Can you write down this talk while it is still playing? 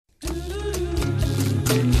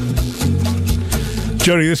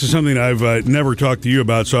Jody, this is something I've never talked to you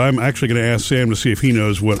about, so I'm actually going to ask Sam to see if he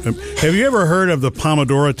knows what. Have you ever heard of the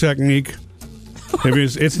Pomodoro technique?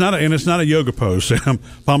 It's not a yoga pose, Sam.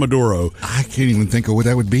 Pomodoro. I can't even think of what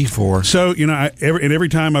that would be for. So, every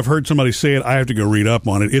time I've heard somebody say it, I have to go read up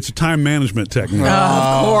on it. It's a time management technique.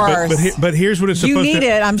 Of course. But here's what it's supposed to... You need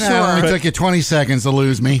it, I'm sure. It took you 20 seconds to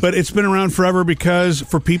lose me. But it's been around forever because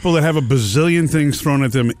for people that have a bazillion things thrown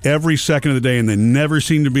at them every second of the day and they never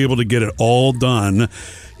seem to be able to get it all done,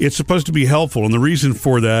 it's supposed to be helpful. And the reason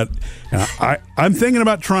for that, I'm thinking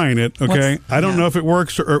about trying it, okay? I don't know if it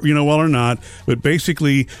works well or not, but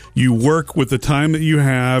basically you work with the time that you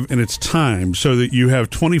have, and it's time so that you have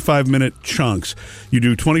 25-minute chunks. You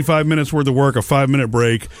do 25 minutes worth of work, a 5-minute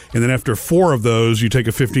break, and then after 4 of those, you take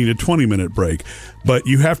a 15 to 20-minute break. But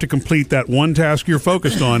you have to complete that one task you're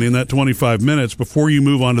focused on in that 25 minutes before you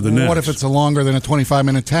move on to the next. What if it's longer than a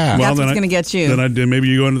 25-minute task? That's what's going to get you. Then maybe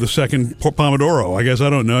you go into the second Pomodoro. I guess, I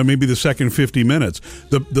don't know, maybe the second 50 minutes.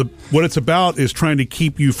 What it's about is trying to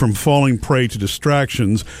keep you from falling prey to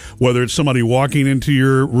distractions, whether it's somebody walking into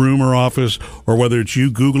your room or office, or whether it's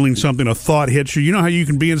you Googling something, a thought hits you. You know how you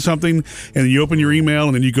can be in something and you open your email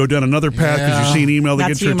and then you go down another path because you see an email that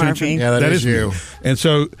gets your attention? Murphy. Yeah, that is you. Me. And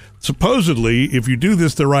so supposedly, if you do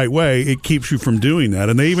this the right way, it keeps you from doing that.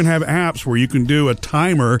 And they even have apps where you can do a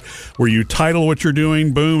timer where you title what you're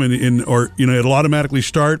doing, boom, it'll automatically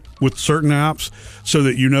start with certain apps so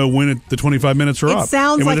that you know when the 25 minutes are up.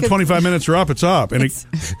 And when the 25 minutes are up, it's up. And it's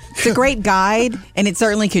a great guide, and it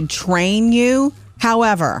certainly could train you.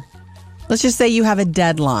 However, let's just say you have a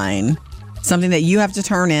deadline, something that you have to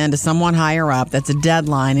turn in to someone higher up. That's a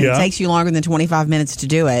deadline, and it takes you longer than 25 minutes to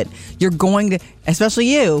do it. You're going to, especially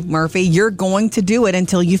you, Murphy, you're going to do it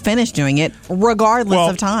until you finish doing it,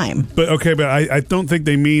 regardless of time. But I don't think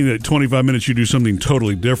they mean that 25 minutes you do something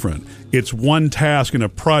totally different. It's one task in a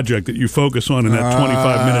project that you focus on in that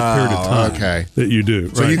 25-minute period of time that you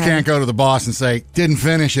do. So you can't go to the boss and say, didn't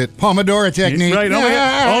finish it. Pomodoro technique. Right,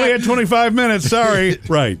 only had 25 minutes, sorry.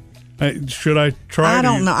 Right. Should I try? I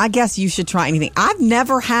don't know. I guess you should try anything. I've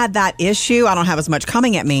never had that issue. I don't have as much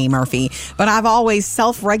coming at me, Murphy, but I've always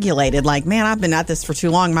self-regulated. Like, man, I've been at this for too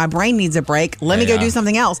long. My brain needs a break. Let me go do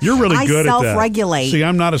something else. You're really good at that. I self-regulate. See,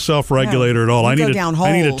 I'm not a self-regulator at all. I need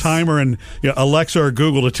a timer and Alexa or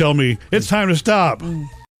Google to tell me it's time to stop. All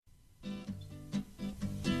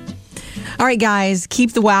right, guys,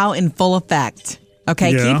 keep the wow in full effect.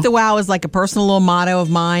 Okay, keep the wow is like a personal little motto of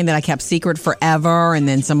mine that I kept secret forever, and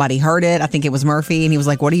then somebody heard it. I think it was Murphy, and he was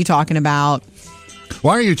like, what are you talking about?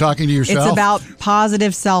 Why are you talking to yourself? It's about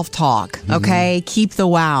positive self-talk, okay? Keep the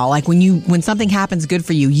wow. Like when something happens good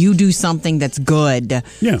for you, you do something that's good.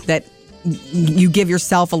 Yeah. That you give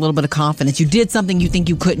yourself a little bit of confidence. You did something you think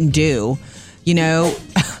you couldn't do,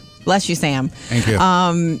 Bless you, Sam. Thank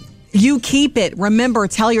you. You keep it. Remember,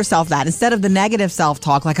 tell yourself that. Instead of the negative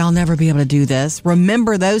self-talk, like, I'll never be able to do this,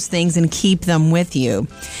 remember those things and keep them with you.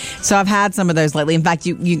 So I've had some of those lately. In fact,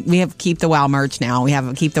 we have Keep the Wow merch now. We have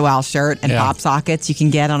a Keep the Wow shirt and pop sockets you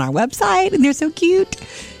can get on our website, and they're so cute.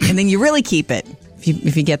 And then you really keep it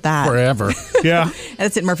if you get that. Forever. Yeah.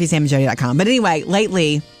 That's at murphysamandjody.com. But anyway,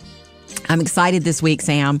 lately, I'm excited this week,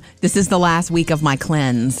 Sam. This is the last week of my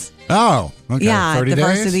cleanse. Oh, okay. Yeah, 30 the days?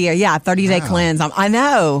 first of the year. Yeah, 30-day cleanse. I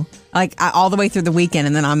know. Like, all the way through the weekend,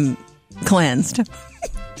 and then I'm cleansed.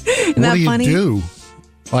 Isn't that funny? What do you do?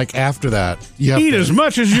 Like, after that? You eat as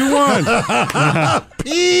much as you want.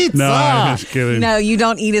 Pizza! No, I'm just kidding. No, you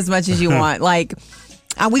don't eat as much as you want. Like,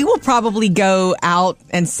 we will probably go out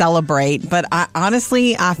and celebrate, but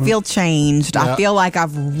honestly, I feel changed. Yeah. I feel like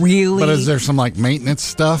I've really... But is there some, maintenance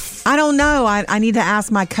stuff? I don't know. I need to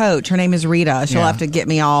ask my coach. Her name is Rita. She'll have to get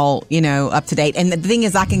me all, up to date. And the thing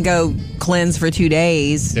is, I can go cleanse for 2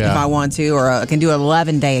 days if I want to, or I can do an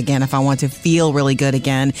 11-day again if I want to feel really good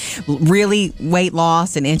again. Really weight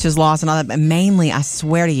loss and inches lost and all that. But mainly, I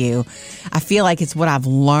swear to you, I feel like it's what I've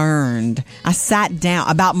learned. I sat down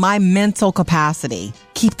about my mental capacity.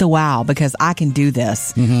 Keep the wow, because I can do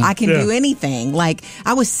this. Mm-hmm. I can do anything. Like,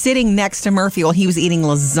 I was sitting next to Murphy while he was eating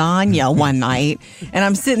lasagna one night, and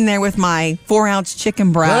I'm sitting there with my 4-ounce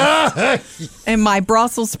chicken breast and my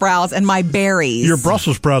Brussels sprouts and my berries. Your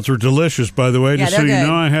Brussels sprouts are delicious, by the way. Just so you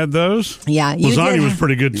know, I had those. Yeah. Lasagna was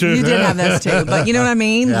pretty good, too. You did have those, too. But you know what I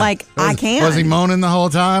mean? Yeah. Like, I can. Was he moaning the whole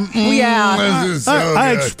time? Yeah. This is so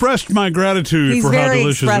I expressed my gratitude for how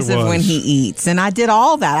delicious it was. He's very expressive when he eats. And I did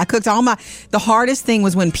all that. I cooked all the hardest thing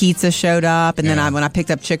was when pizza showed up, and then when I picked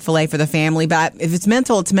up Chick-fil-A for the family. But if it's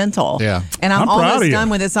mental, it's mental. Yeah. And I'm almost done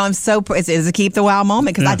with it, so I'm so it's a keep the wow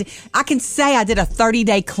moment, because I can say I did a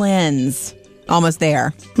 30-day cleanse. Almost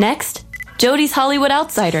there. Next, Jody's Hollywood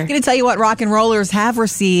Outsider. I'm going to tell you what rock and rollers have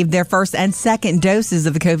received their first and second doses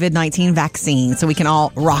of the COVID-19 vaccine, so we can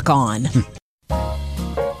all rock on.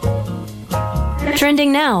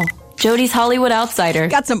 Trending now, Jody's Hollywood Outsider.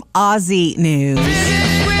 Got some Ozzy news.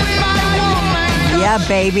 Yeah,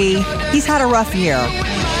 baby. He's had a rough year.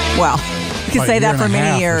 Well, you could say that for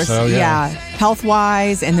many years. So, yeah.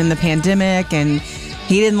 Health-wise, and then the pandemic, and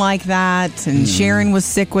he didn't like that, and Sharon was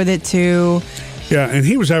sick with it too. Yeah, and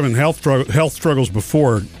he was having health struggles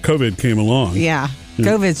before COVID came along. Yeah.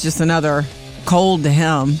 COVID's just another cold to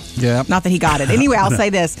him. Yeah. Not that he got it. Anyway, I'll say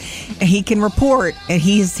this. He can report, and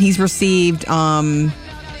he's received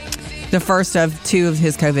the first of 2 of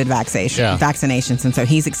his COVID vaccinations. And so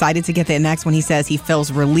he's excited to get the next one. He says he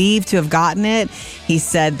feels relieved to have gotten it. He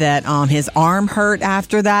said that his arm hurt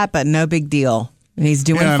after that, but no big deal. And he's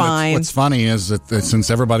doing fine. What's funny is that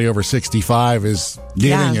since everybody over 65 is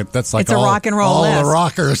getting it, that's like it's a rock and roll all list. the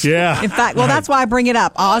rockers. Yeah. In fact, that's why I bring it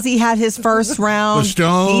up. Ozzy had his first round. The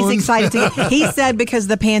Stones. He's excited to get. He said because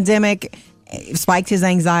the pandemic spiked his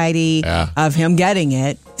anxiety of him getting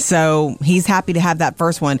it. So he's happy to have that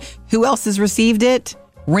first one. Who else has received it?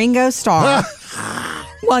 Ringo Starr.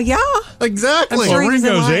 Well, yeah. Exactly. I'm sure Well,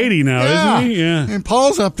 Ringo's 80 now, isn't he? Yeah. And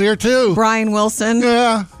Paul's up there, too. Brian Wilson.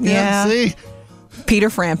 Yeah. See? Peter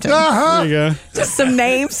Frampton. There you go. Just some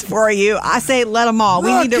names for you. I say let them all.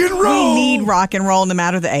 We need rock and roll no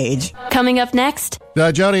matter the age. Coming up next.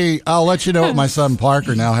 Jody, I'll let you know what my son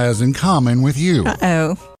Parker now has in common with you.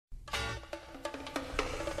 Uh-oh.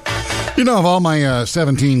 You know, of all my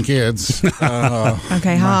 17 kids,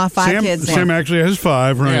 Okay, 5 kids. Sam actually has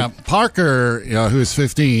 5, right? yeah, Parker, who is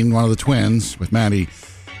 15, one of the twins with Maddie,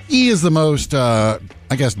 he is the most, I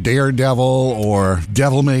guess, daredevil or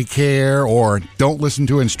devil may care or don't listen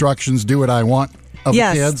to instructions, do what I want of the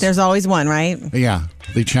kids. Yes, there's always one, right? Yeah,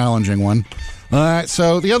 the challenging one.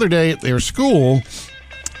 So the other day at their school,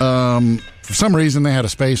 for some reason they had a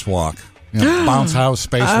spacewalk. Bounce house,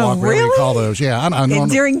 spacewalk, whatever you call those. Yeah, I know.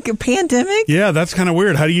 During a pandemic? Yeah, that's kind of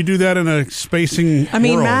weird. How do you do that in a spacing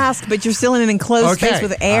world? Mask, but you're still in an enclosed space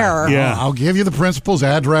with air. Yeah. I'll give you the principal's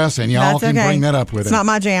address, and y'all That's can okay. bring that up with It's it. not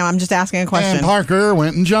my jam. I'm just asking a question. And Parker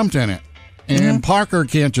went and jumped in it. And Parker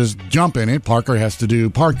can't just jump in it. Parker has to do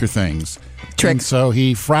Parker things. Tricks. And so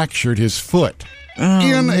he fractured his foot in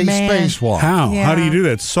a spacewalk. How? Yeah. How do you do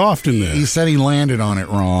that? It's soft in there. He said he landed on it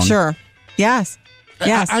wrong. Sure. Yes.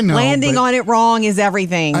 Yes. I know, Landing but- on it wrong is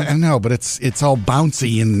everything. I know, but it's all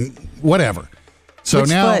bouncy and whatever. So Which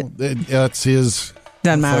now foot? it's his.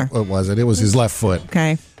 Doesn't matter. What was it? It was his left foot.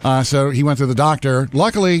 Okay. So he went to the doctor.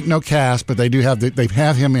 Luckily, no cast, but they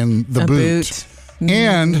have him in the A boot. boot.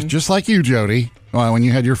 And just like you, Jody, when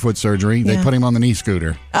you had your foot surgery, they Yeah. put him on the knee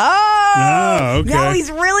scooter. Oh, okay. Now he's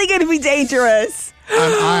really going to be dangerous. And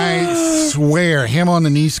I swear, him on the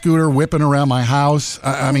knee scooter whipping around my house.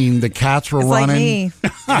 I mean, the cats were It's like running, me.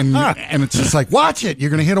 and it's just like, watch it, you're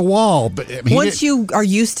going to hit a wall. But I mean, Once you are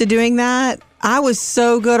used to doing that, I was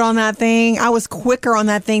so good on that thing. I was quicker on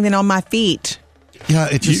that thing than on my feet. yeah,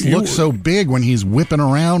 it just You- looks so big when he's whipping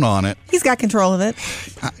around on it. He's got control of it.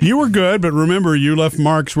 You were good, but remember, you left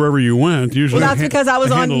marks wherever you went. Usually, Well, that's because I was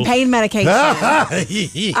on pain medication.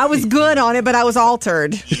 I was good on it, but I was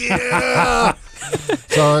altered.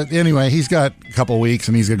 So anyway, he's got a couple weeks,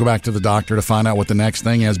 and he's going to go back to the doctor to find out what the next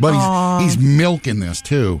thing is. But he's milking this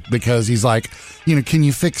too, because he's like, can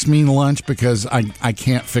you fix me lunch, because I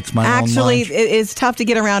can't fix my own Actually, lunch. it is tough to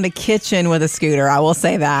get around a kitchen with a scooter. I will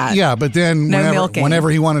say that. Yeah, but then No milking. whenever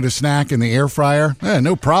he wanted a snack in the air fryer,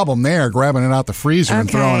 no problem there, grabbing it out the freezer and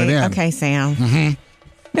throwing it in. Okay, Sam.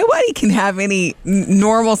 Nobody can have any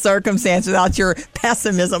normal circumstance without your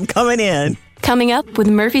pessimism coming in. Coming up with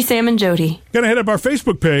Murphy, Sam, and Jody. Gotta hit up our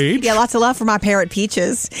Facebook page. Yeah, lots of love for my parrot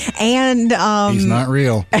Peaches. And He's not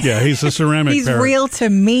real. Yeah, he's a ceramic he's parrot. real to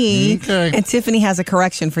me. Okay. And Tiffany has a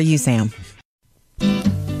correction for you, Sam.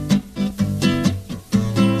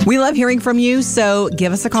 We love hearing from you, so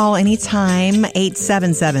give us a call anytime,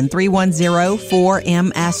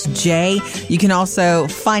 877-310-4MSJ. You can also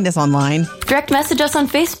find us online, Direct message us on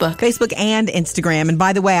Facebook. Facebook and Instagram. And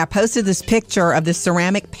by the way, I posted this picture of this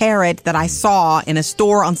ceramic parrot that I saw in a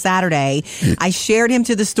store on Saturday. I shared him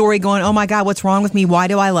to the story going, oh my God, what's wrong with me? Why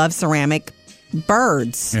do I love ceramic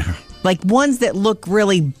birds? Yeah. Like ones that look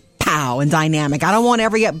really pow and dynamic. I don't want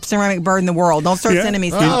every ceramic bird in the world. Don't start sending me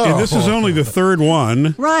stuff. And this is only the third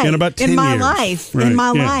one Right. in about 10 in my years. life. Right. In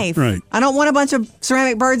my Yeah, life. Right. I don't want a bunch of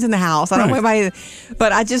ceramic birds in the house. I don't want anybody.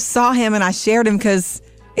 But I just saw him and I shared him because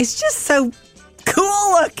it's just so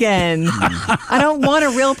cool looking. I don't want a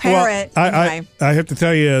real parrot. Well, Anyway. I have to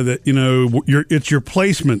tell you that, it's your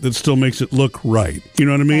placement that still makes it look right. You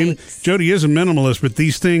know what I mean? Thanks. Jody is a minimalist, but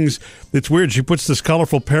these things, it's weird. She puts this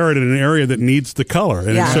colorful parrot in an area that needs the color.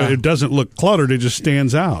 And Yeah. so it doesn't look cluttered. It just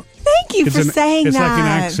stands out. Thank you for saying it's that. like an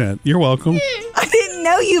accent. You're welcome. I didn't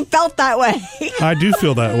know you felt that way. I do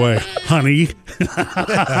feel that way, honey.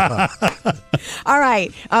 All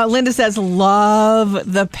right. Linda says,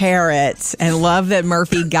 love the parrot and love that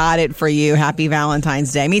Murphy got it for you. Happy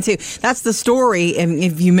Valentine's Day. Me too. That's the story. And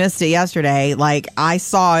if you missed it yesterday, like I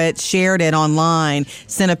saw it, shared it online,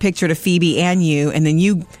 sent a picture to Phoebe and you, and then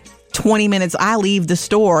you 20 minutes, I leave the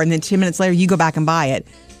store, and then 10 minutes later, you go back and buy it.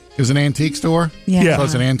 It was an antique store? Yeah. So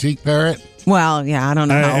it's an antique parrot? Well, yeah, I don't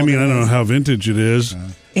know. I don't know how vintage it is.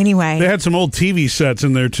 Anyway. They had some old TV sets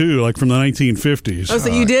in there, too, like from the 1950s. Oh, so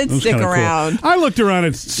you did That was stick kinda cool. around. I looked around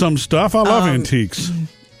at some stuff. I love antiques.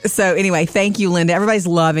 So anyway, thank you, Linda. Everybody's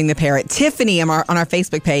loving the parrot. Tiffany on our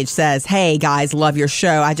Facebook page says, hey, guys, love your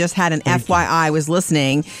show. I just had an FYI. Was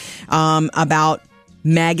listening about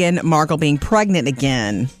Meghan Markle being pregnant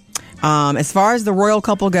again. As far as the royal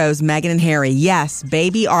couple goes, Meghan and Harry, yes,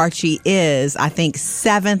 baby Archie is, I think,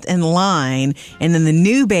 7th in line, and then the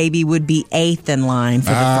new baby would be 8th in line for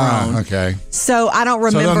the throne. Okay. So I don't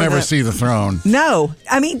remember. So they'll never see the throne. No.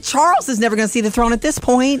 I mean, Charles is never going to see the throne at this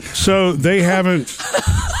point. So they haven't,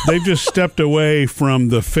 they've just stepped away from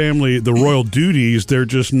the family, the royal duties. They're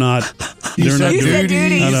just not, they're not You said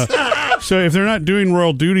duties. I know. So if they're not doing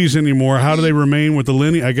royal duties anymore, how do they remain with the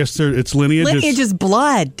lineage? I guess it's lineage. Lineage is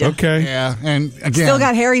blood. Okay. Yeah, and again, Still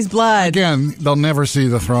got Harry's blood. again, they'll never see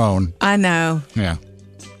the throne. I know. Yeah.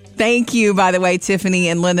 Thank you, by the way, Tiffany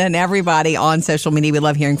and Linda and everybody on social media. We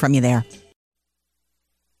love hearing from you there.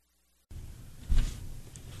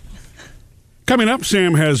 Coming up,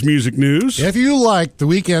 Sam has music news. If you liked the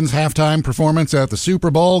weekend's halftime performance at the Super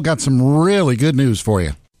Bowl, got some really good news for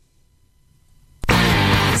you.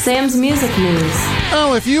 Sam's music news.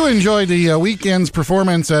 Oh, if you enjoyed the weekend's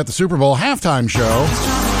performance at the Super Bowl halftime show,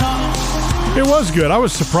 It was good. I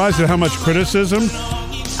was surprised at how much criticism.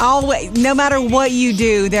 Always, no matter what you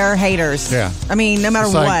do, there are haters. Yeah. I mean, no matter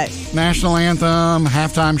it's like what. national anthem,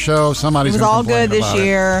 halftime show, somebody's It was gonna all complain good this about it.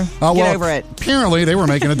 year. Well, Get over it. Apparently, they were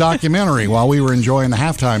making a documentary while we were enjoying the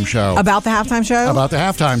halftime show. About the halftime show? About the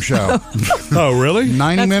halftime show. Oh, really?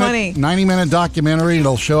 90-minute documentary.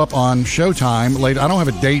 It'll show up on Showtime later. I don't have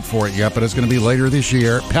a date for it yet, but it's going to be later this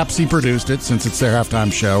year. Pepsi produced it since it's their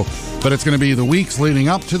halftime show, but it's going to be the weeks leading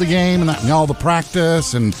up to the game and all the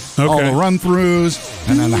practice and all the run-throughs,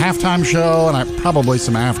 and then the halftime show, and probably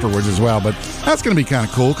some afterwards as well. But that's going to be kind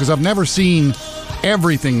of cool because I've never seen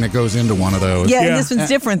everything that goes into one of those. Yeah, and this one's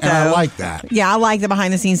different, though. And I like that. Yeah, I like the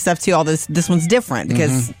behind-the-scenes stuff, too. All this one's different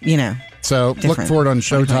because, So different. look for it on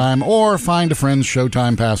Showtime or find a friend's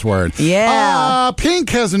Showtime password. Yeah. Pink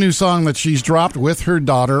has a new song that she's dropped with her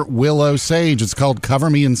daughter, Willow Sage. It's called Cover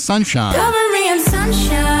Me in Sunshine. Cover me in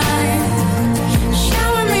sunshine.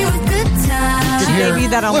 Shower me with good times. She gave you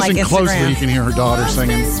that on, Listen like, closely, Instagram. you can hear her daughter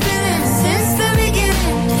singing. Since the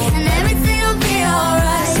beginning, and everything will be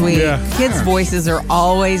alright. Sweet. Yeah. Kids' voices are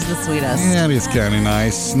always the sweetest. Yeah, it is kind of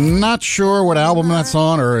nice. Not sure what album that's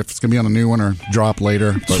on or if it's going to be on a new one or drop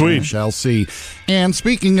later. But Sweet. We shall see. And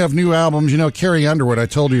speaking of new albums, Carrie Underwood, I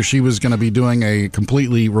told you she was going to be doing a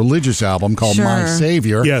completely religious album called Sure. My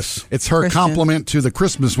Savior. Yes. It's her Christian. compliment to the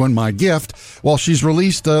Christmas one, My Gift. Well, she's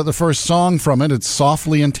released the first song from it. It's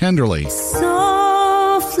Softly and Tenderly.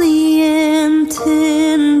 Softly and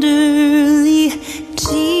tenderly,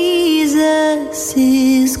 Jesus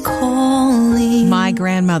is calling. My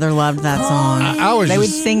grandmother loved that song. I was They would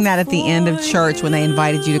just- sing that at the end of church when they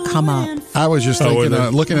invited you to come up. I was just Oh, thinking, were they?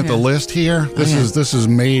 looking at the list here. This is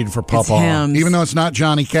made for Papa. hymns. Even though it's not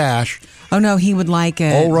Johnny Cash. Oh, no, he would like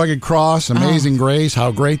it. Old Rugged Cross, Amazing Grace,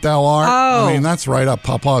 How Great Thou Art. Oh. I mean, that's right up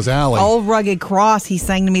Papa's alley. Old Rugged Cross, he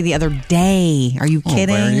sang to me the other day. Are you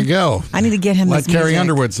kidding? There you go. I need to get him Let this Carrie music.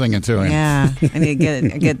 Underwood sing it to him. Yeah, I need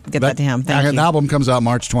to get that to him. Thank The you. album comes out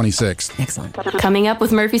March 26th. Excellent. Coming up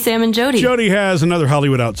with Murphy, Sam, and Jody. Jody has another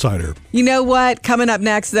Hollywood outsider. You know what? Coming up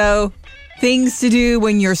next, though, things to do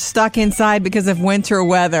when you're stuck inside because of winter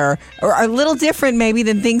weather, or a little different maybe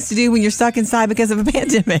than things to do when you're stuck inside because of a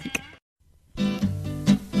pandemic.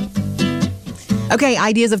 Okay,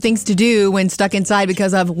 ideas of things to do when stuck inside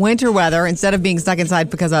because of winter weather instead of being stuck inside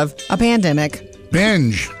because of a pandemic.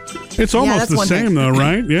 Binge. It's almost that's the one same, thing. though,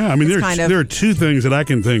 right? Yeah, I mean, It's kind of. there are two things that I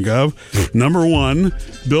can think of. Number one,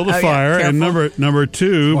 build a Oh, yeah, fire, and careful. number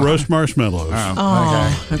two, roast marshmallows.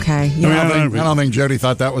 Oh, okay. I Yeah. mean, I don't think Jody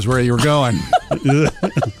thought that was where you were going.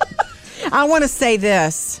 I want to say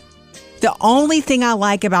this. The only thing I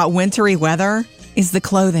like about wintry weather is the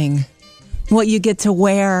clothing. What you get to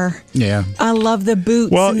wear. Yeah. I love the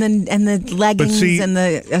boots and the leggings and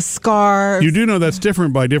the scarf. You do know that's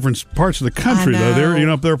different by different parts of the country,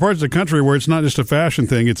 though. There are parts of the country where it's not just a fashion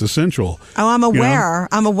thing; it's essential. Oh, I'm aware.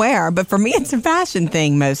 I'm aware, but for me, it's a fashion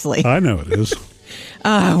thing mostly. I know it is.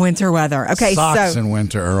 Winter weather. Okay, socks in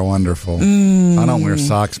winter are wonderful. I don't wear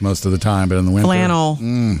socks most of the time, but in the winter, flannel.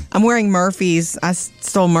 I'm wearing Murphy's. I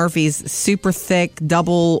stole Murphy's super thick,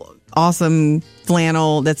 double awesome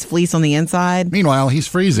flannel that's fleece on the inside. Meanwhile, he's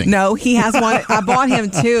freezing. No, he has one. I bought him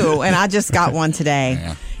two, and I just got one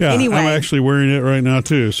today. Yeah, anyway, I'm actually wearing it right now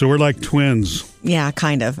too. So we're like twins. Yeah,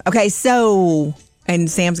 kind of. Okay, so and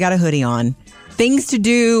Sam's got a hoodie on. Things to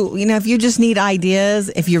do, if you just need ideas,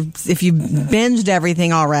 if you've binged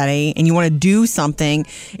everything already and you want to do something,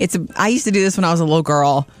 I used to do this when I was a little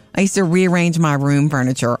girl. I used to rearrange my room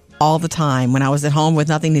furniture all the time when I was at home with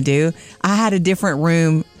nothing to do. I had a different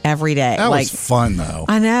room every day. That was fun, though.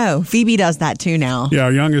 I know. Phoebe does that too now. Yeah,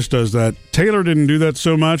 our youngest does that. Taylor didn't do that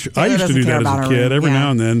so much. I used to do that as a kid. Every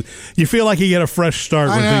now and then, you feel like you get a fresh start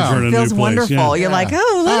when things are in a new place. It feels wonderful. Yeah. You're like,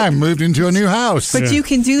 oh, look. I moved into a new house. But you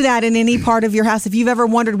can do that in any part of your house. If you've ever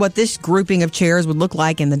wondered what this grouping of chairs would look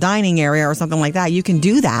like in the dining area or something like that, you can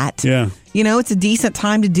do that. Yeah. It's a decent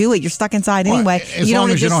time to do it. You're stuck inside anyway. As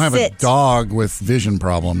long as you don't have a dog with vision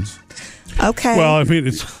problems. Okay. Well, I mean,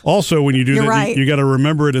 it's also when you do You're that, right. you got to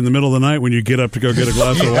remember it in the middle of the night when you get up to go get a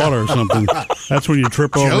glass of water or something. That's when you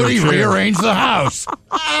trip over Jody a chair. rearranged the house.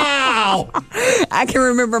 Ow! I can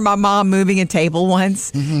remember my mom moving a table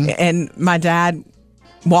once, and my dad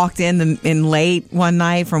walked in late one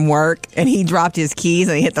night from work, and he dropped his keys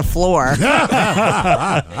and he hit the floor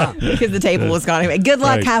because the table was gone. Anyway, good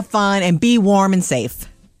luck, have fun, and be warm and safe.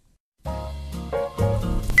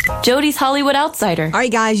 Jody's Hollywood Outsider. All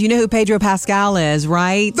right, guys, you know who Pedro Pascal is,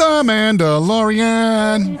 right? The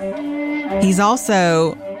Mandalorian. He's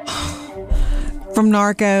also from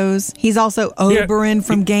Narcos. He's also Oberyn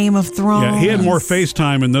from Game of Thrones. Yeah, he had more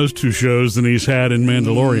FaceTime in those two shows than he's had in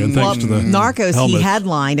Mandalorian, thanks to the Narcos, helmets. he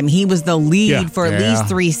headlined him. He was the lead for at least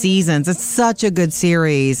 3 seasons. It's such a good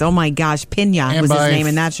series. Oh, my gosh. Pena was his name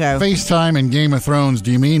in that show. FaceTime in Game of Thrones,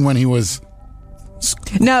 do you mean when he was...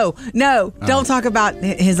 No, don't talk about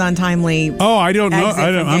his untimely. Oh, I don't know.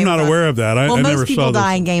 I'm not aware of that. I most never people saw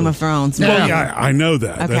die in Game of Thrones. Well, yeah, I know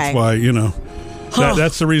that. Okay. That's why,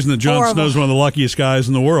 that's the reason that Jon Snow's one of the luckiest guys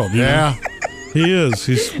in the world. You know? He is.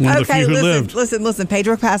 He's one of the few who lived. Listen.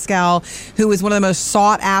 Pedro Pascal, who is one of the most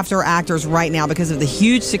sought-after actors right now because of the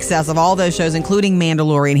huge success of all those shows, including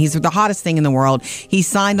Mandalorian. He's the hottest thing in the world. He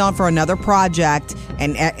signed on for another project,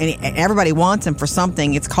 and everybody wants him for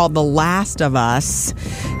something. It's called The Last of Us.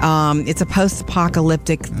 It's a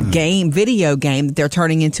post-apocalyptic video game that they're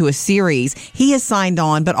turning into a series. He has signed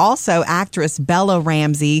on, but also actress Bella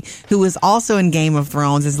Ramsey, who is also in Game of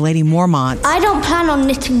Thrones, as Lady Mormont. I don't plan on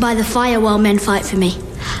knitting by the fire while men fight for me.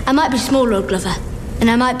 I might be small, Lord Glover,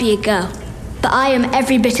 and I might be a girl, but I am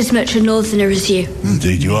every bit as much a northerner as you.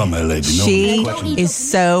 Indeed you are, my lady. She is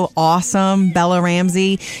so awesome, Bella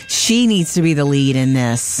Ramsey. She needs to be the lead in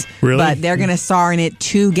this. Really? But they're going to star in it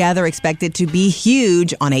together. Expect it to be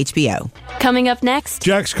huge on HBO. Coming up next,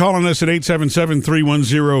 Jack's calling us at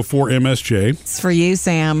 877-310-4MSJ. It's for you,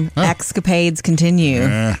 Sam. Escapades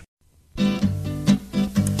continue.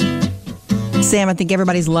 Sam, I think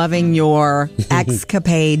everybody's loving your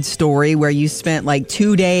escapade story where you spent like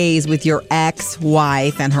 2 days with your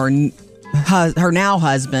ex-wife and her now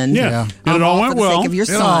husband. Yeah. And it all went for the well. sake of your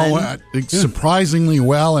son. Surprisingly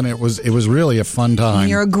well, and it was really a fun time.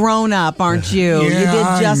 You're a grown-up, aren't you? You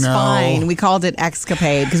did just fine. We called it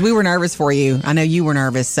escapade because we were nervous for you. I know you were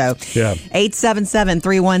nervous. So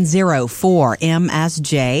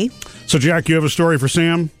 877-310-4MSJ. So, Jack, you have a story for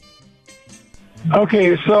Sam?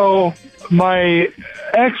 Okay, so my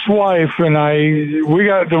ex-wife and we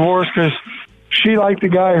got divorced because she liked the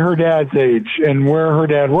guy her dad's age and where her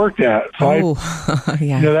dad worked at. So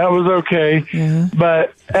that was okay. Yeah.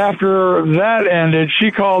 But after that ended, she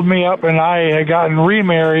called me up and I had gotten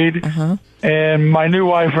remarried, and my new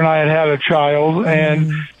wife and I had a child,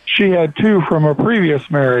 and she had 2 from a previous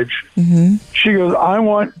marriage. She goes, I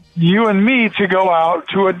want you and me to go out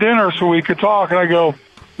to a dinner so we could talk. And I go,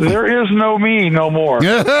 there is no me no more.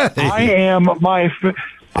 I am my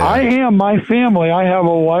family. I have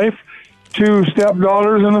a wife, 2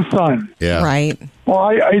 stepdaughters, and a son. Yeah. Right.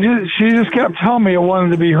 Well, she just kept telling me it wanted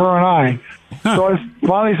to be her and I. So I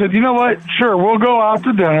finally said, you know what? Sure, we'll go out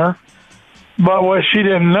to dinner. But what she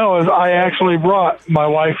didn't know is I actually brought my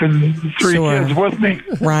wife and 3 kids with me.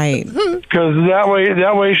 Right. Because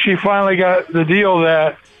that way she finally got the deal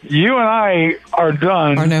that you and I are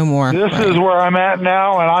done. Or no more. This is where I'm at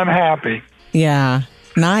now, and I'm happy. Yeah.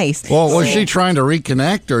 Nice. Well, was she trying to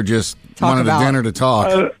reconnect or just wanted a dinner to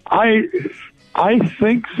talk? I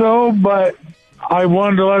think so, but I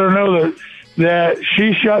wanted to let her know that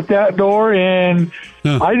she shut that door, and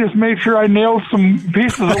I just made sure I nailed some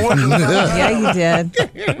pieces of wood. Yeah, you did.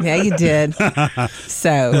 Yeah, you did.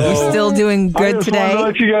 So you're still doing good I just today? wanted to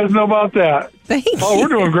let you guys know about that. Thank Oh, you. we're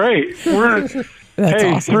doing great. That's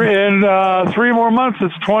hey, awesome. 3 more months,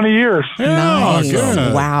 it's 20 years. Nice.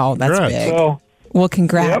 good. Wow, that's Congrats. big. So, Well,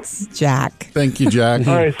 congrats, Jack. Thank you, Jack.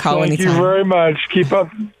 all right, Call thank you anytime. very much. Keep up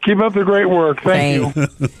the great work. Thank you.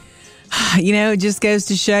 You know, it just goes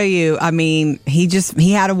to show you. I mean, he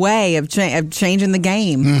had a way of changing the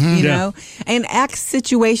game. You know, and X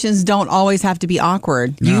situations don't always have to be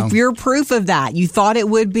awkward. No. You're proof of that. You thought it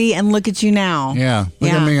would be, and look at you now. Yeah.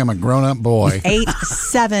 Look at me. I'm a grown-up boy.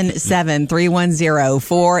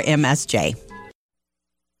 877-310-4MSJ.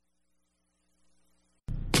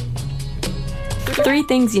 3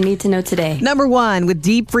 things you need to know today. Number 1, with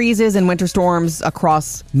deep freezes and winter storms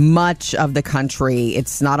across much of the country,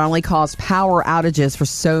 it's not only caused power outages for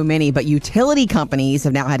so many, but utility companies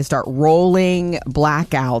have now had to start rolling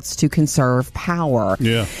blackouts to conserve power.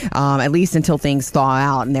 Yeah. At least until things thaw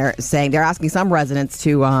out. And they're asking some residents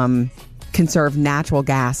to conserve natural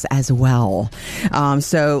gas as well.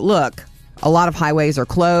 So look. A lot of highways are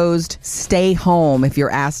closed. Stay home if you're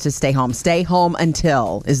asked to stay home. Stay home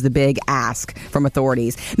until is the big ask from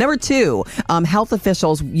authorities. Number 2, health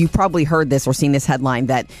officials, you've probably heard this or seen this headline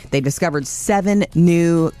that they discovered 7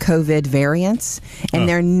 new COVID variants, and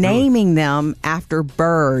they're naming them after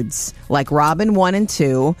birds like robin 1 and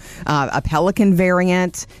 2, a pelican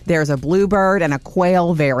variant, there's a bluebird, and a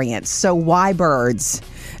quail variant. So why birds?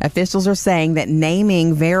 Officials are saying that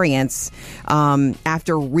naming variants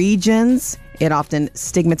after regions, it often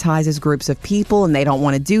stigmatizes groups of people, and they don't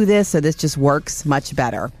want to do this, so this just works much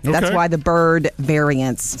better. Okay. That's why the bird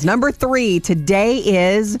variants. Number 3, today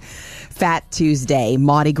is Fat Tuesday,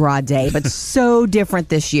 Mardi Gras Day, but so different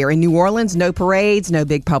this year. In New Orleans, no parades, no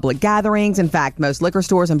big public gatherings. In fact, most liquor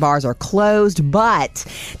stores and bars are closed, but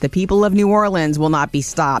the people of New Orleans will not be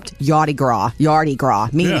stopped. Yardi Gras,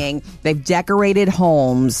 meaning they've decorated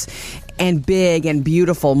homes and big and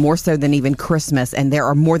beautiful, more so than even Christmas. And there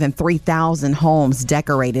are more than 3,000 homes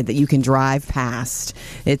decorated that you can drive past.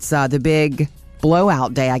 It's the big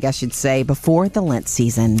blowout day, I guess you'd say, before the Lent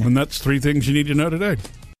season. And that's 3 things you need to know today.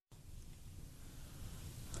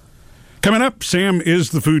 Coming up, Sam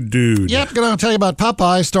is the food dude. Yep, going to tell you about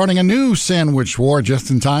Popeye starting a new sandwich war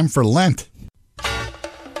just in time for Lent.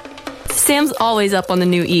 Sam's always up on the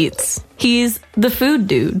new eats. He's the food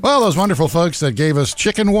dude. Well, those wonderful folks that gave us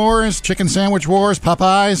chicken wars, chicken sandwich wars,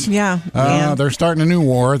 Popeyes. Yeah. They're starting a new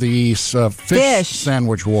war, the fish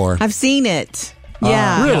sandwich war. I've seen it.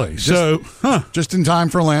 Yeah. Really? Just in time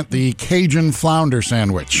for Lent, the Cajun flounder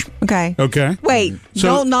sandwich. Okay. Okay. Wait, So-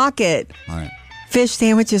 don't knock it. All right. Fish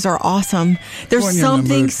sandwiches are awesome. There's When you're in the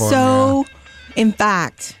something mood for 'em, so, in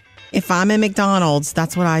fact, if I'm in McDonald's,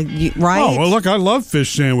 that's what right? Oh, well, look, I love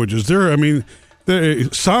fish sandwiches.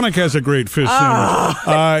 Sonic has a great fish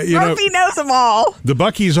sandwich. Murphy knows them all. The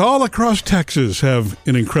Buc-ee's all across Texas have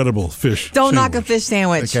an incredible fish Don't knock sandwich. a fish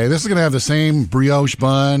sandwich. Okay, this is going to have the same brioche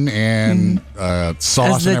bun and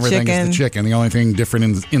sauce As the and everything chicken. as the chicken. The only thing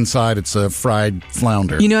different inside, it's a fried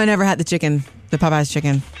flounder. You know, I never had the Popeye's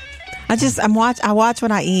chicken. I watch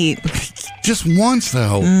what I eat. Just once,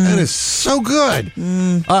 though. That is so good.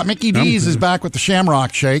 Mickey D's is back with the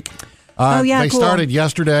Shamrock Shake. They cool. started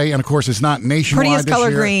yesterday, and of course, it's not nationwide Prettiest this color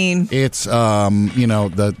year. green. It's,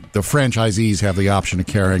 the franchisees have the option of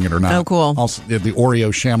carrying it or not. Oh, cool. Also, the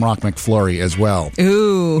Oreo Shamrock McFlurry as well.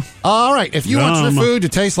 Ooh. All right, if you want your Yum. food to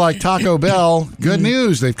taste like Taco Bell, good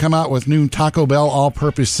news. They've come out with new Taco Bell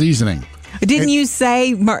all-purpose seasoning. Didn't you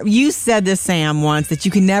say, you said this, Sam, once, that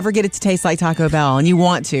you can never get it to taste like Taco Bell, and you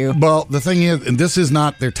want to. Well, the thing is, and this is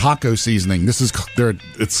not their taco seasoning.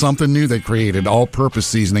 It's something new they created, all-purpose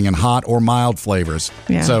seasoning in hot or mild flavors.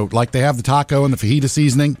 Yeah. So, like they have the taco and the fajita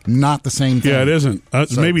seasoning, not the same thing. Yeah, it isn't.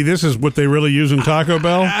 Maybe this is what they really use in Taco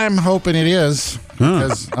Bell. I'm hoping it is,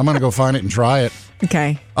 because I'm going to go find it and try it.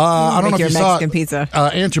 Okay. I don't know if you saw Mexican pizza.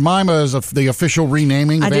 Aunt Jemima is the official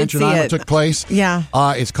renaming I of did Aunt see Jemima it. took place. Yeah.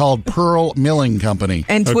 It's called Pearl Milling Company.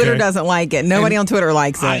 And Twitter Okay. doesn't like it. Nobody on Twitter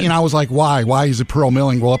likes it. I was like, why? Why is it Pearl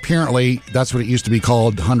Milling? Well, apparently that's what it used to be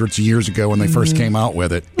called hundreds of years ago when they first came out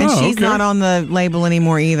with it. and Oh, she's okay. not on the label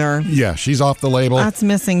anymore either. Yeah, she's off the label. That's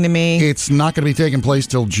missing to me. It's not going to be taking place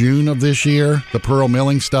till June of this year, the Pearl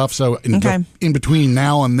Milling stuff. So in between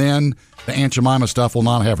now and then, the Aunt Jemima stuff will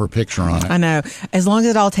not have her picture on it. I know. As long as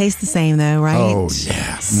it all all taste the same, though, right? Oh,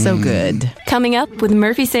 yeah. So good. Coming up with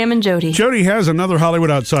Murphy, Sam, and Jody. Jody has another Hollywood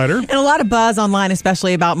outsider. And a lot of buzz online,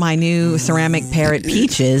 especially about my new ceramic parrot,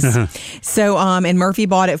 Peaches. So, and Murphy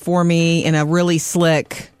bought it for me in a really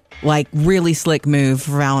slick move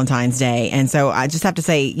for Valentine's Day. And so I just have to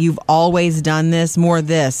say, you've always done this. More of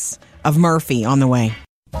this of Murphy on the way.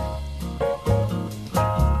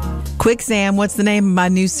 Quick, Sam, what's the name of my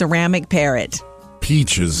new ceramic parrot?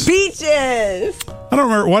 Peaches. Peaches! I don't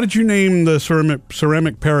remember. Why did you name the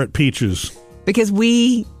ceramic parrot Peaches? Because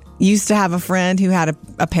we used to have a friend who had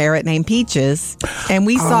a parrot named Peaches, and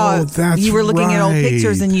we saw that's you were looking at old right.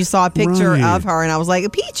 pictures, and you saw a picture Right. of her, and I was like,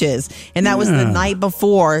 Peaches, and that was the night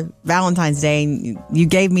before Valentine's Day, and you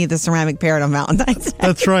gave me the ceramic parrot on Valentine's Day.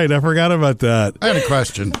 That's right. I forgot about that. I had a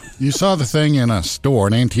question. You saw the thing in a store,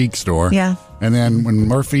 an antique store. Yeah. And then when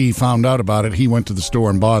Murphy found out about it, he went to the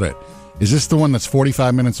store and bought it. Is this the one that's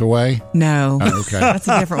 45 minutes away? No, okay. That's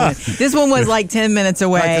a different one. This one was like 10 minutes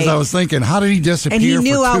away. Because I was thinking, how did he disappear And he for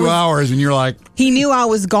knew 2 hours? And you're like, He knew I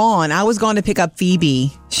was gone. I was going to pick up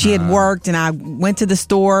Phoebe. She had worked, and I went to the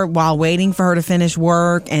store while waiting for her to finish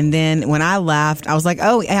work. And then when I left, I was like,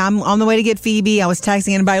 oh, I'm on the way to get Phoebe. I was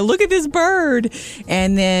texting anybody, look at this bird.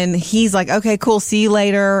 And then he's like, okay, cool, see you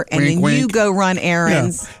later. And Wink, then wink. you go run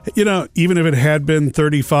errands. Yeah. You know, even if it had been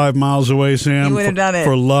 35 miles away, Sam, You would have done it.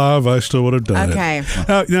 For love, I still would have done Okay. it. And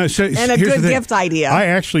a here's good the thing. gift idea. I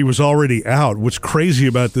actually was already out. What's crazy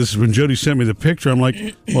about this is when Jody sent me the picture, I'm like,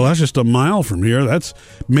 well, that's just a mile from here.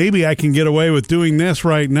 Maybe I can get away with doing this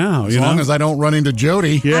right now. as long as I don't run into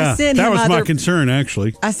Jody. Yeah, I sent that him was my other- concern,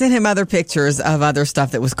 actually. I sent him other pictures of other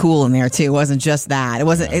stuff that was cool in there too. It wasn't just that. It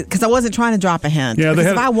wasn't because I wasn't trying to drop a hint. Yeah, they because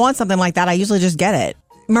had- if I want something like that, I usually just get it.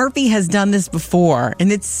 Murphy has done this before,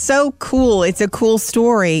 and it's so cool. It's a cool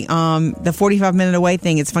story. The 45-minute away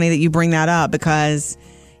thing. It's funny that you bring that up because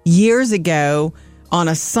years ago on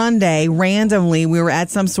a Sunday, randomly, we were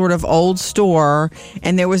at some sort of old store,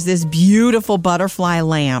 and there was this beautiful butterfly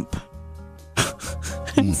lamp.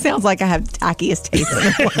 It sounds like I have the tackiest taste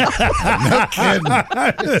in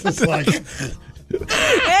the world. It's just like,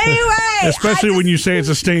 Anyway, Especially when you say it's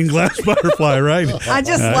a stained glass butterfly, right? I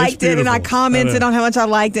just It's liked it, and I beautiful. commented on how much I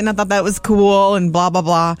liked it, and I thought that was cool, and blah, blah,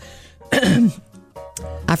 blah.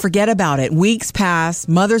 I forget about it. Weeks pass,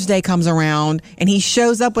 Mother's Day comes around, and he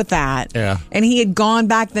shows up with that. Yeah. And he had gone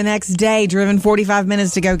back the next day, driven 45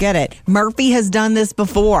 minutes to go get it. Murphy has done this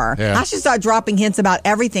before. Yeah. I should start dropping hints about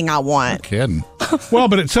everything I want. kidding. Well,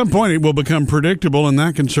 but at some point it will become predictable, and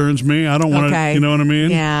that concerns me. I don't want to, Okay. you know what I mean?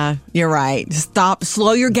 Yeah, you're right.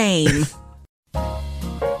 Slow your game.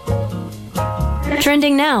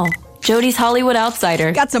 Trending now. Jody's Hollywood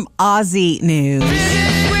Outsider. Got some Ozzy news.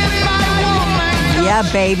 Yeah,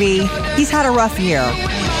 baby. He's had a rough year.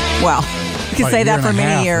 Well, you can Like say a that year for and a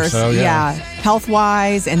half many or years. so, yeah.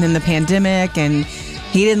 Health-wise, and then the pandemic, and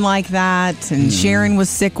he didn't like that, and Sharon was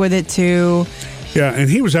sick with it too. Yeah, and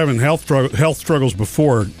he was having health struggles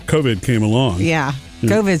before COVID came along. Yeah,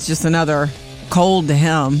 COVID's just another cold to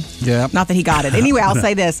him. Yeah. Not that he got it. Anyway, I'll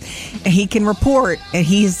say this. He can report, and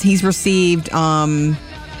he's received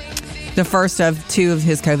the first of 2 of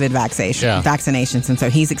his COVID vaccinations. And so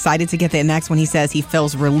he's excited to get the next one. He says he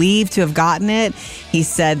feels relieved to have gotten it. He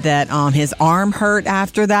said that his arm hurt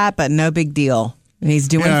after that, but no big deal. He's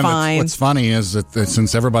doing Yeah, and fine. What's funny is that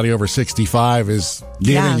since everybody over 65 is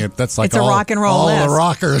getting Yeah. it, that's like It's a all, rock and roll all list. the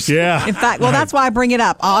rockers. Yeah. In fact, well, that's why I bring it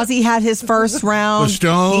up. Ozzy had his first round. The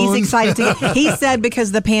Stones. He's excited to. He said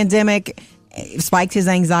because the pandemic spiked his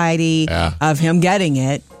anxiety Yeah. of him getting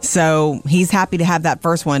it, so he's happy to have that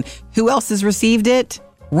first one. Who else has received it?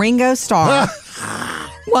 Ringo Starr.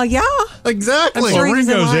 Well, yeah. Exactly. I'm sure Well, he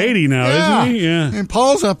doesn't Ringo's like- 80 now, isn't he? Yeah. And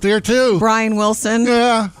Paul's up there too. Brian Wilson.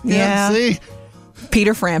 Yeah. Yeah. See?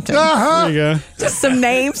 Peter Frampton. Uh-huh. There you go. Just some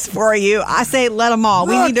names for you. I say let them all.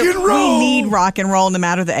 Rock and roll. We need rock and roll no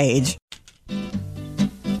matter the age.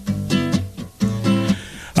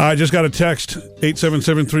 I just got a text,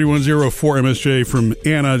 877-310-4MSJ from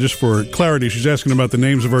Anna, just for clarity. She's asking about the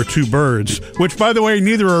names of our 2 birds, which, by the way,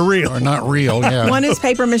 neither are real. Or not real. Yeah. One is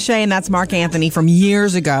paper mache, and that's Mark Anthony from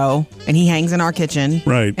years ago, and he hangs in our kitchen.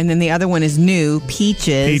 Right. And then the other one is new,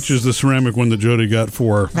 Peaches. Peach is the ceramic one that Jody got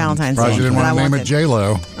for Valentine's Surprised Day. you didn't that want to I name it wanted.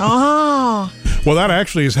 J-Lo. Oh, Well, that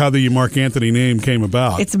actually is how the Mark Anthony name came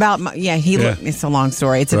about. it's about it's a long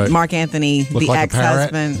story. It's Right. Mark Anthony, Look the like a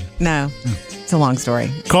parrot? ex-husband. No, it's a long story.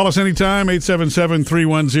 Call us anytime,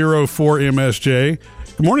 877-310-4MSJ.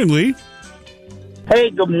 Good morning, Lee. Hey,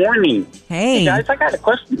 good morning. Hey, Guys, I got a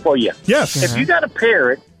question for you. Yes. If you got a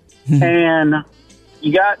parrot and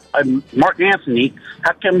you got a Mark Anthony,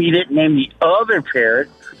 how come you didn't name the other parrot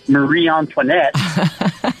Marie Antoinette?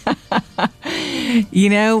 You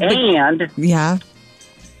know, And yeah.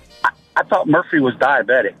 I thought Murphy was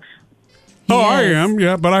diabetic. Oh, I Yes. am.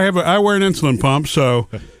 Yeah, but I wear an insulin pump, so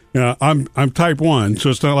I'm type 1. So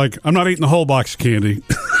it's not like I'm not eating the whole box of candy.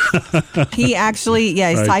 He actually,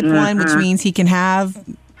 he's Right. type 1, which means he can have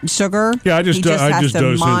sugar. Yeah, I just he just I has just to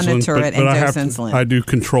dose monitor insulin, it and I dose have insulin. I do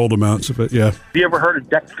controlled amounts of it. Yeah. Have you ever heard of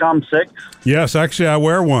Dexcom 6? Yes, actually, I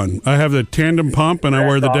wear one. I have the Tandem pump, and I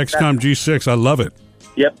wear the That's Dexcom G6. I love it.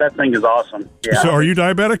 Yep, that thing is awesome. Yeah. So, are you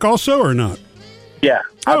diabetic also, or not? Yeah,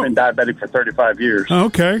 Oh. I've been diabetic for 35 years. Oh,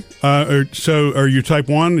 okay. So, are you type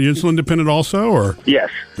 1, insulin dependent also, or?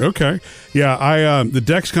 Yes. Okay. Yeah, the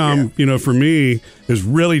Dexcom, for me, has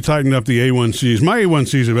really tightened up the A1Cs. My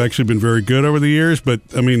A1Cs have actually been very good over the years, but,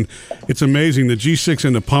 I mean, it's amazing. The G6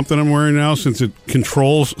 and the pump that I'm wearing now, since it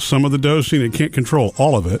controls some of the dosing, it can't control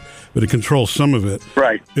all of it, but it controls some of it.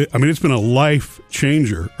 Right. It's been a life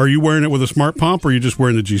changer. Are you wearing it with a smart pump, or are you just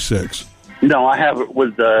wearing the G6? No, I have it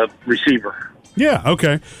with the receiver. Yeah,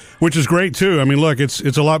 okay. Which is great, too. I mean, look, it's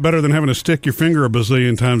a lot better than having to stick your finger a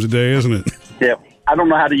bazillion times a day, isn't it? Yeah. I don't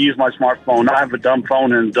know how to use my smartphone. I have a dumb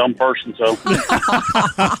phone and a dumb person, so.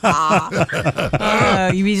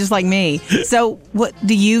 You be just like me. So, what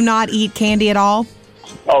do you not eat candy at all?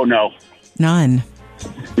 Oh, no. None.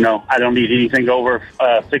 No, I don't eat anything over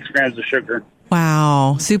 6 grams of sugar.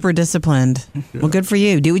 Wow, super disciplined. Well, good for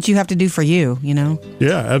you. Do what you have to do for you, you know?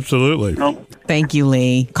 Yeah, absolutely. No. Thank you,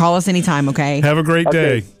 Lee. Call us anytime, okay? Have a great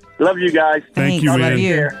Okay. day. Love you guys. Thank you, Thanks. man. Love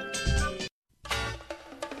you.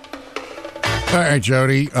 All right,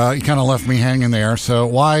 Jody, you kind of left me hanging there. So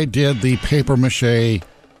why did the paper mache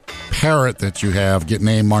parrot that you have get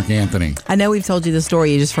named Mark Anthony? I know we've told you the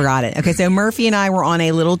story. You just forgot it. Okay, so Murphy and I were on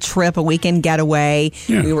a little trip, a weekend getaway.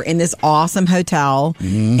 Yeah. We were in this awesome hotel.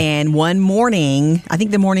 And one morning, I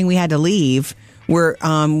think the morning we had to leave,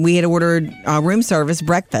 we had ordered room service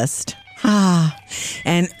breakfast.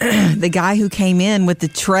 And the guy who came in with the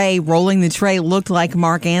tray, rolling the tray, looked like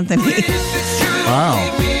Mark Anthony.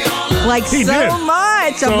 Wow. Like He so did.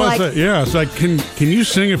 much. So I'm like, it's like, can you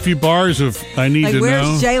sing a few bars of I Need like, to where's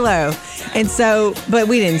Know? J-Lo? And so, but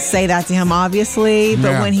we didn't say that to him, obviously. But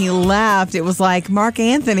Yeah. when he left, it was like, Mark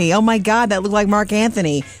Anthony. Oh my God, that looked like Mark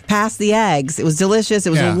Anthony. Pass the eggs. It was delicious. It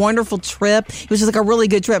was Yeah. a wonderful trip. It was just like a really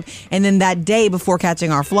good trip. And then that day before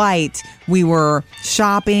catching our flight, we were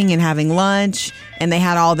shopping and having lunch. And they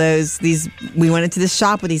had all we went into this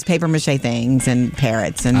shop with these paper mache things and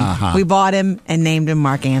parrots. And we bought him and named him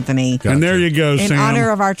Mark Anthony And there you go, in Sam.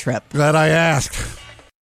 honor of our trip. Glad I asked.